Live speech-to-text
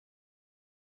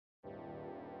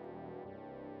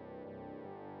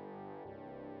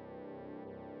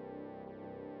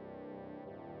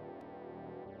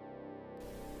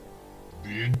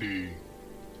D&D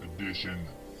Edition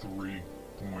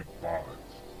 3.5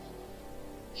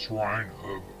 Shrine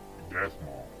of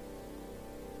Gathmal.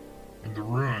 In the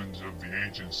ruins of the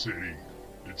ancient city,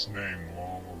 its name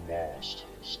long lost,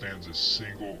 stands a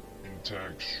single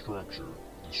intact structure,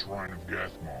 the Shrine of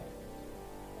Gathmal.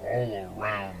 All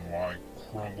around lie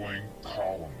crumbling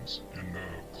columns and the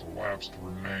collapsed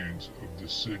remains of the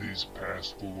city's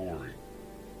past glory.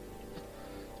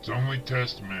 Its only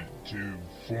testament to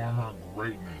former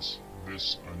greatness,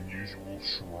 this unusual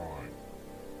shrine.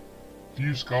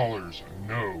 Few scholars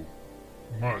know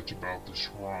much about the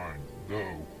shrine,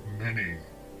 though many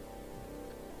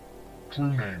true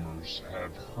namers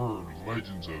have heard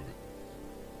legends of it.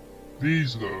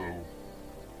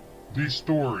 These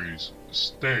stories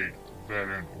state that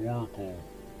an oracle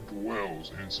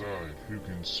dwells inside who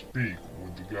can speak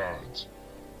with the gods,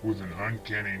 with an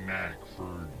uncanny knack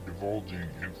for divulging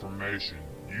information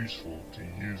useful to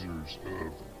users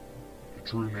of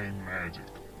true name magic.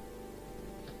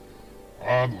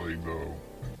 Oddly though,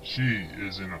 she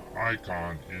is an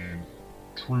icon in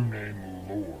true name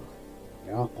lore.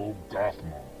 Oracle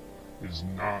Gathmal is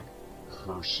not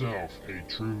herself a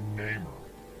true namer,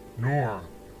 nor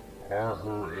are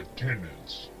her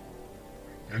attendants.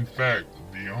 In fact,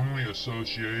 the only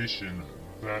association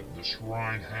that the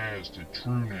shrine has to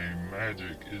true name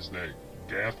magic is that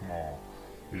Gathmal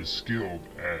is skilled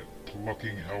at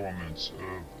plucking elements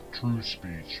of true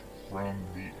speech from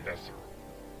the ether.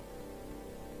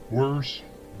 Worse,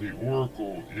 the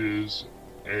oracle is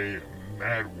a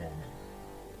madwoman,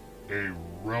 a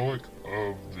relic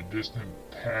of the distant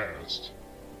past,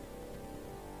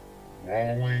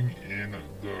 wallowing in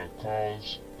the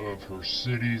cause of her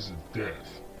city's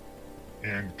death,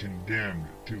 and condemned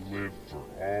to live for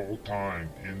all time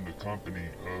in the company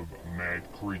of mad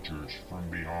creatures from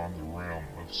beyond the realm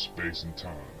of space and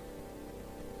time.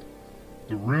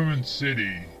 The ruined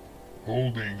city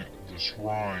holding the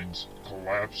shrines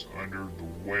collapsed under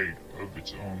the weight of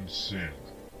its own sin.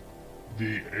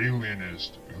 The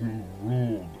alienist who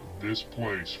ruled this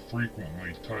place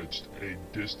frequently touched a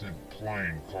distant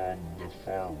plane called the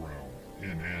Far Realm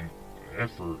in an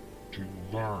effort to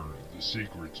learn the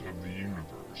secrets of the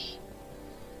universe.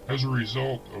 As a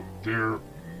result of their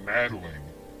meddling,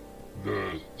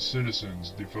 the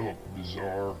citizens developed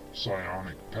bizarre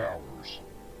psionic powers,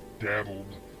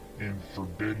 dabbled in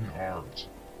forbidden arts,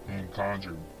 and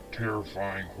conjured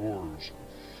terrifying horrors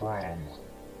from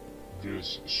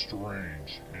this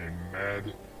strange and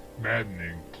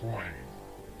maddening plane.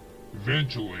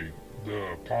 Eventually,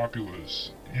 the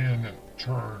populace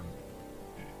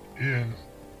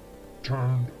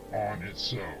turned on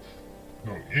itself.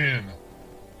 In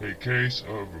a case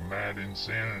of mad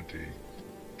insanity,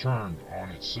 turned on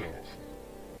itself.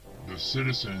 The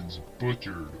citizens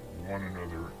butchered one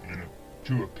another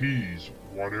to appease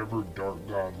whatever dark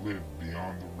god lived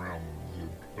beyond the realm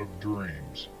of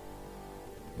dreams.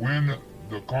 When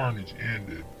the carnage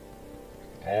ended,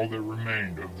 all that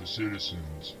remained of the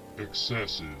citizens'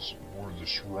 excesses were the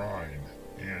shrine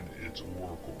and its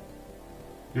oracle.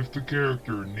 If the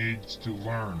character needs to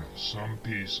learn some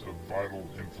piece of vital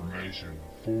information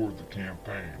for the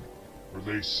campaign, or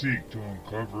they seek to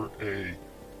uncover a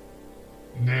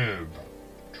Nev,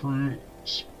 true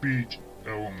speech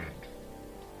element,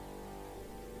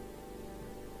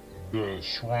 the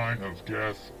Shrine of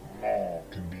Gathmal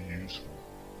can be useful.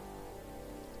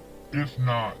 If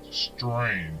not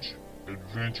strange,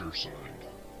 adventure side.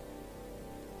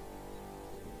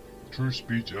 True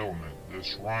speech element, the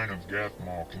Shrine of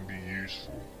Gathmal can be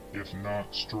useful, if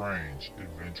not strange,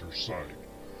 adventure site.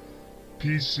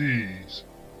 PCs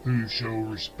who show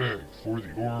respect for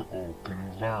the oracle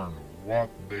can learn what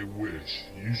they wish,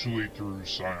 usually through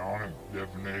psionic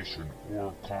divination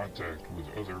or contact with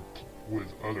other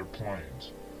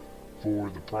planes, for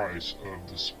the price of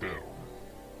the spell.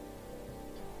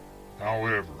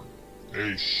 However,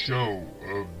 a show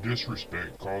of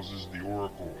disrespect causes the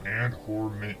oracle and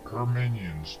her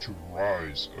minions to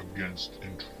rise against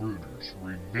intruders,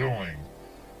 revealing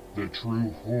the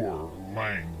true horror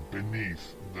laying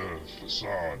beneath the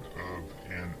facade of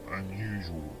an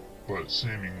unusual but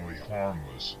seemingly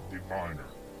harmless diviner.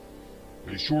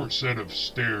 A short set of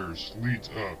stairs leads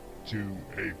up to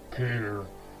a pair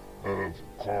of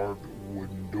carved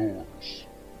wooden doors.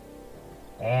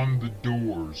 On the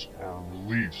doors are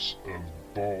reliefs of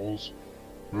balls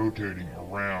rotating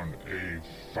around a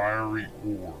fiery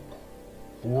orb.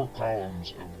 4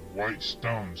 columns of white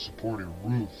stone support a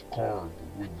roof carved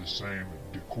with the same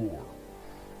decor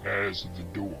as the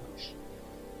doors.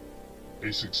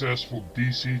 A successful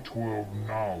DC 12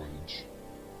 knowledge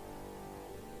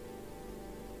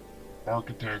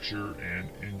architecture and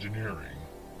engineering.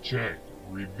 Check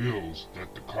reveals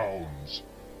that the columns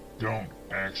don't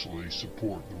actually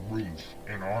support the roof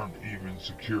and aren't even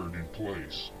secured in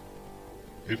place.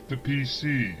 If the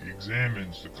PC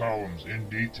examines the columns in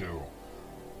detail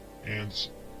and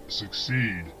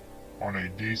succeed on a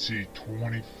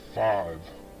DC-25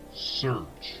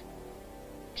 search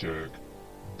check,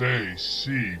 they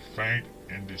see faint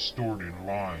and distorted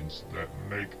lines that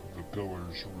make the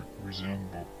pillars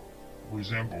resemble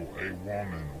a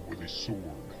woman with a sword.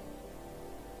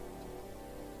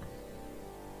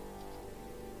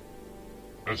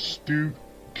 Astute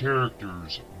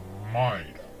characters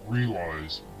might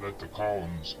realize that the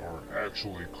columns are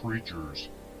actually creatures,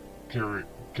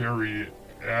 caryatid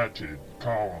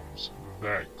columns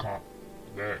that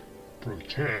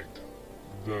protect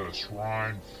the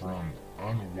shrine from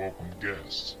unwelcome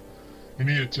guests.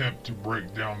 Any attempt to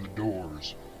break down the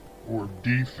doors or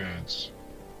deface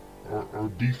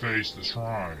the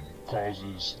shrine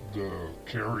causes the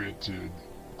caryatid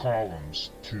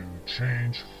columns to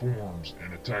change forms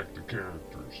and attack the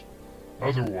characters.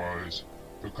 Otherwise,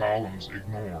 the columns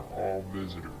ignore all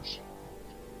visitors.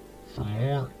 For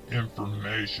more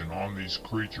information on these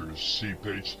creatures, see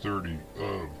page 30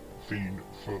 of Fiend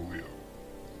Folio.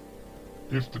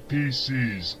 If the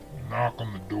PCs knock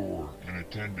on the door, an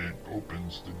attendant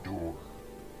opens the door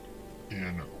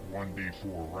in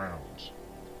 1d4 rounds.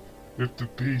 If the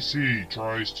PC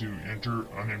tries to enter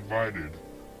uninvited,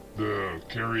 the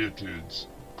caryatid's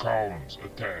columns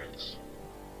attacks.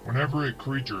 Whenever a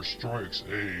creature strikes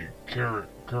a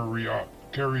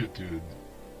caryatid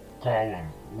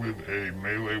column with a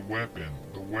melee weapon,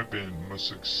 the weapon must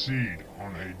succeed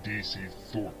on a DC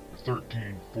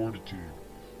 13 Fortitude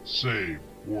save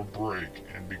or break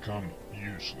and become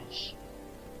useless,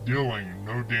 dealing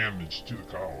no damage to the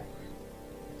column.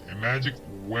 A magic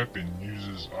weapon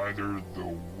uses either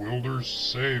the wielder's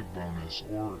save bonus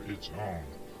or its own,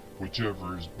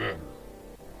 whichever is better.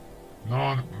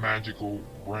 Non-magical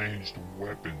ranged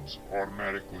weapons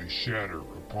automatically shatter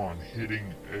upon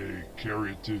hitting a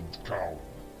caryatid column,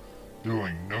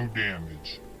 doing no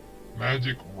damage.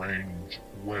 Magic range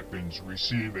weapons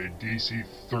receive a DC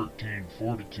 13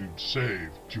 Fortitude save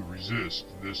to resist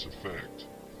this effect.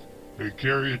 A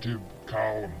caryatid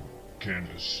column can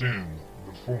assume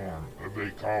the form of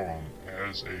a column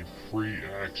as a free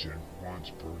action once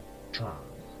per turn,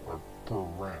 or per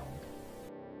round.